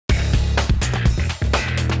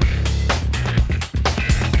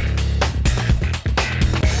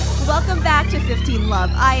15 Love.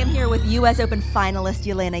 I am here with U.S. Open finalist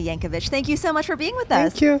Jelena Jankovic. Thank you so much for being with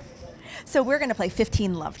us. Thank you. So we're going to play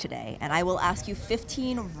 15 Love today, and I will ask you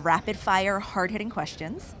 15 rapid-fire, hard-hitting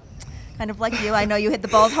questions. Kind of like you. I know you hit the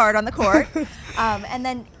balls hard on the court. And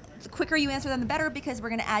then the quicker you answer them, the better, because we're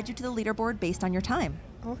going to add you to the leaderboard based on your time.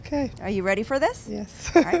 Okay. Are you ready for this? Yes.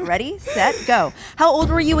 All right, ready, set, go. How old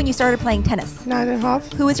were you when you started playing tennis?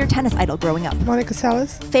 9.5. Who was your tennis idol growing up? Monica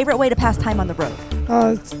Seles. Favorite way to pass time on the road?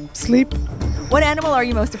 Sleep. What animal are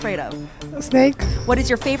you most afraid of? Snake. What is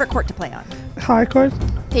your favorite court to play on? Hardcourt.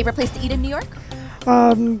 Favorite place to eat in New York?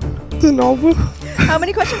 The Nobu. How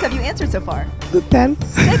many questions have you answered so far? 10.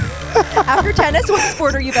 6. After tennis, what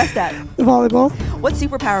sport are you best at? Volleyball. What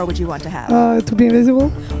superpower would you want to have? To be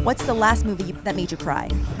invisible. What's the last movie that made you cry?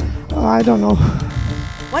 I don't know.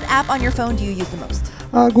 What app on your phone do you use the most?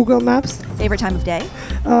 Google Maps. Favorite time of day?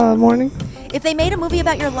 Morning. If they made a movie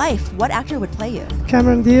about your life, what actor would play you?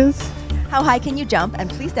 Cameron Diaz. How high can you jump? And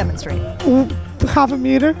please demonstrate. Half a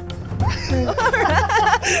meter.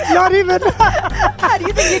 Not even. How do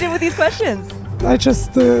you think you did with these questions? I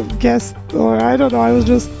just guessed, or I don't know, I was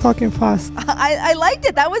just talking fast. I liked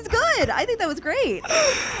it. That was good. I think that was great.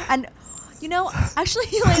 And you know, actually,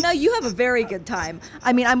 Jelena, you have a very good time.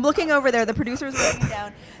 I mean, I'm looking over there. The producer's writing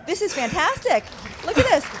down. This is fantastic. Look at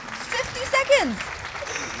this. 50 seconds.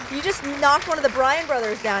 You just knocked one of the Bryan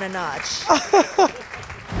brothers down a notch.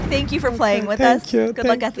 Thank you for playing with us. Thank you. Good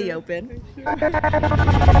luck at the Open.